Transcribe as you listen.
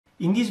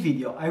In this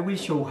video I will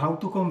show how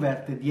to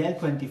convert the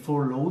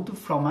DL24 load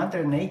from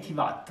 180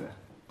 watt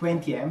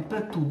 20 amp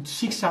to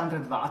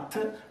 600 watt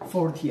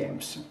 40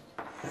 amps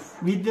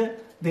with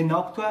the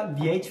Noctua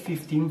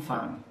DH15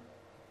 fan.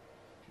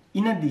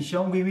 In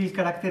addition, we will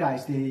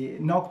characterize the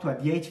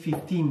Noctua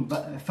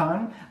DH15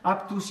 fan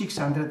up to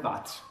 600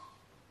 watts.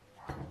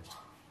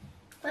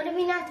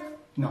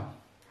 No.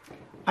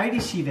 I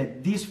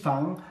received this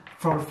fan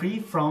for free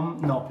from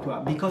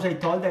Noctua because I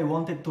told I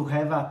wanted to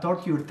have a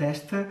torture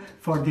test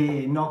for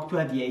the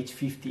Noctua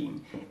DH15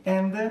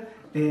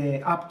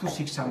 and up to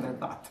 600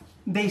 watt.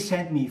 They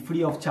sent me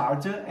free of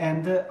charge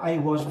and I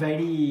was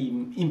very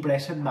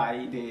impressed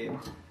by the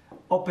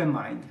open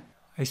mind.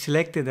 I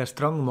selected a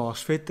strong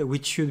MOSFET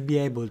which should be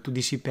able to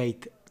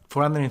dissipate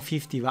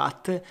 450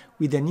 watt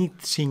with an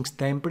heat sink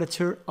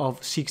temperature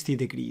of 60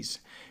 degrees.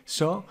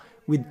 So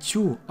with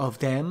two of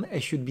them I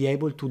should be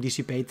able to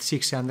dissipate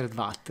 600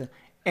 watt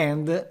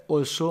and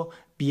also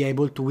be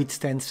able to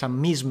withstand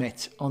some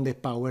mismatch on the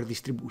power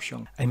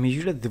distribution. I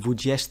measured the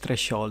VGS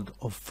threshold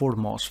of 4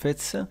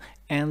 MOSFETs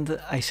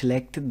and I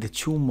selected the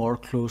two more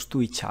close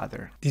to each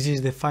other. This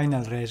is the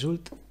final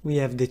result. We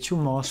have the two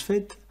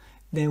MOSFET,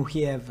 then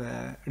we have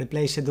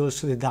replaced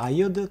also the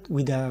diode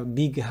with a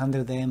big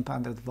 100 amp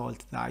 100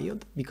 volt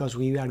diode because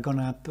we are going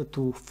up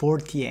to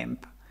 40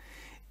 amp.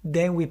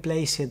 Then we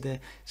placed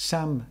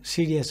some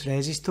series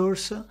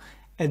resistors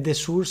at the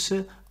source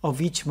of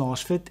each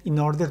MOSFET in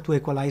order to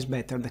equalize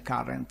better the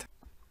current.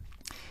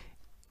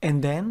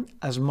 And then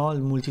a small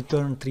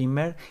multi-turn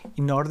trimmer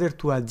in order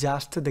to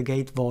adjust the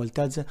gate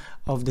voltage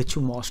of the two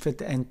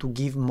MOSFET and to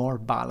give more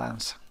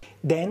balance.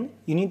 Then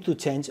you need to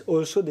change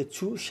also the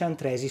two shunt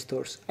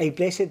resistors. I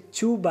placed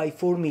 2 by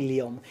 4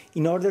 milliohm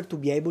in order to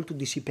be able to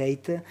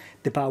dissipate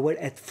the power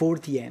at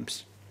 40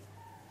 amps.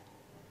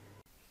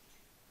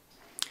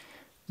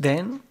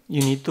 Then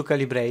you need to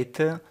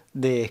calibrate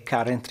the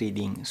current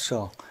reading.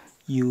 So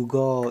you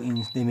go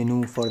in the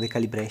menu for the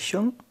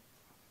calibration.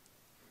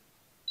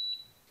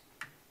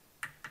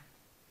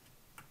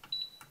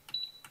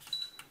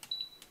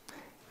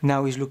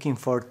 Now is looking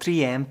for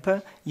 3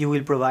 amp, you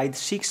will provide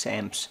 6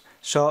 amps.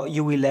 So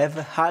you will have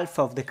half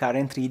of the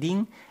current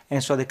reading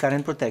and so the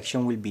current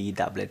protection will be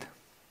doubled.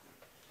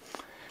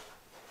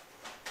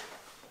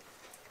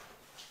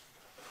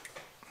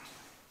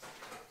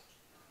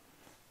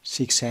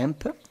 Six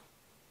amp.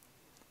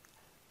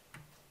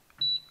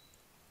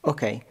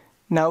 Okay,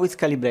 now it's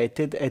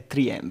calibrated at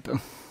 3 amp.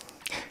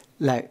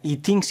 Like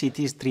it thinks it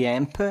is 3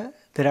 amp,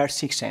 there are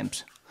 6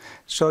 amps.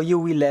 So you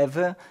will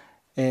have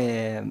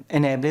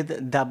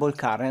enabled double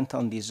current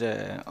on this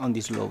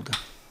load.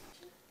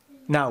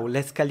 Now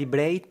let's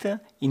calibrate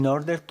in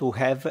order to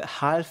have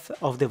half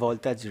of the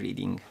voltage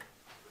reading.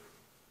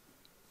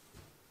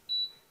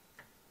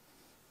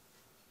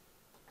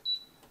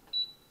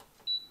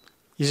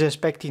 Is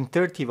expecting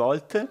 30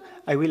 volt,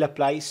 I will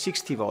apply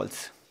 60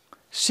 volts.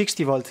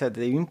 60 volts at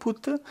the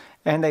input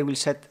and I will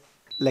set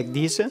like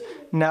this.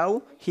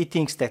 Now he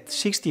thinks that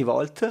 60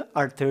 volt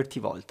are 30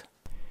 volt.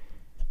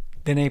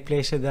 Then I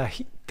placed a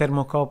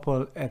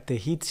thermocouple at the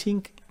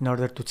heatsink in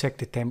order to check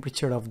the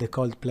temperature of the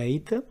cold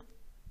plate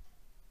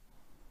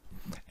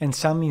and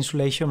some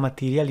insulation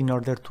material in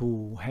order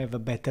to have a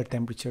better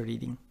temperature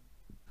reading.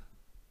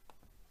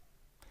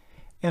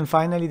 And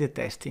finally the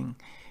testing.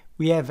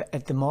 We have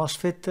at the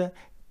MOSFET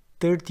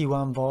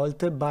 31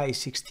 volt by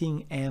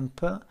 16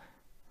 amp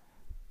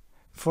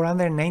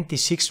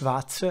 496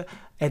 watts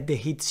at the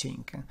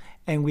heatsink,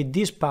 and with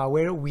this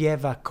power we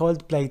have a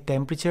cold plate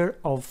temperature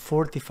of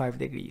 45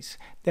 degrees.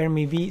 There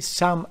may be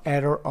some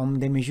error on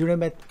the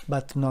measurement,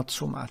 but not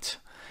so much.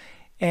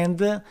 And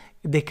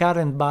the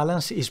current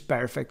balance is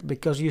perfect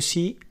because you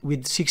see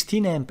with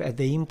 16 amp at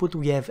the input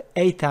we have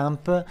 8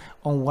 amp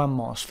on one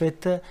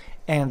MOSFET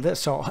and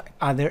so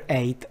other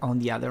 8 on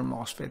the other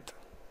MOSFET.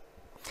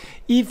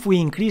 If we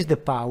increase the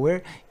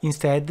power,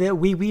 instead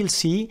we will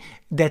see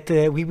that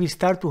we will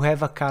start to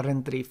have a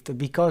current drift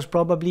because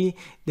probably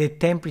the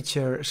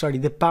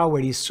power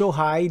is so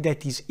high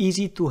that it's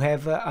easy to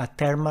have a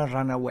thermal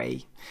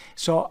runaway.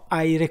 So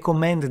I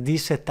recommend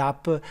this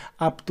setup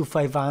up to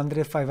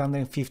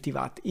 500-550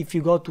 watt. If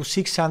you go to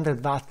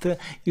 600 watt,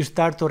 you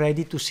start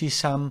already to see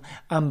some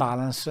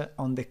imbalance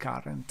on the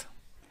current.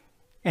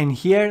 And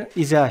here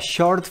is a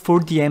short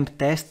 40 amp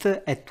test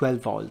at 12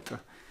 volt.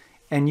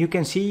 And you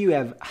can see you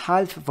have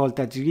half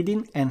voltage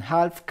reading and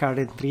half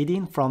current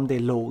reading from the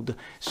load.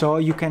 So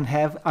you can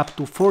have up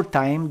to 4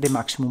 times the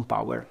maximum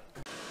power.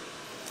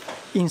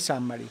 In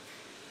summary,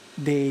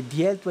 the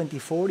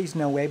DL24 is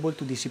now able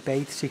to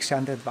dissipate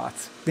 600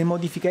 watts. The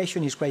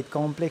modification is quite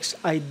complex.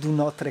 I do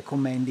not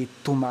recommend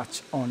it too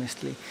much,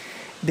 honestly.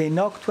 The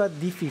Noctua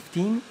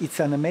D15, it's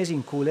an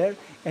amazing cooler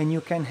and you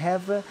can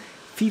have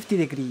 50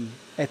 degrees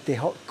at the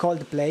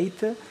cold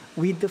plate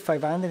with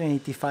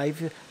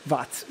 585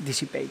 watts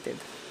dissipated.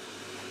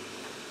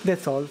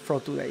 That's all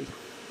for today.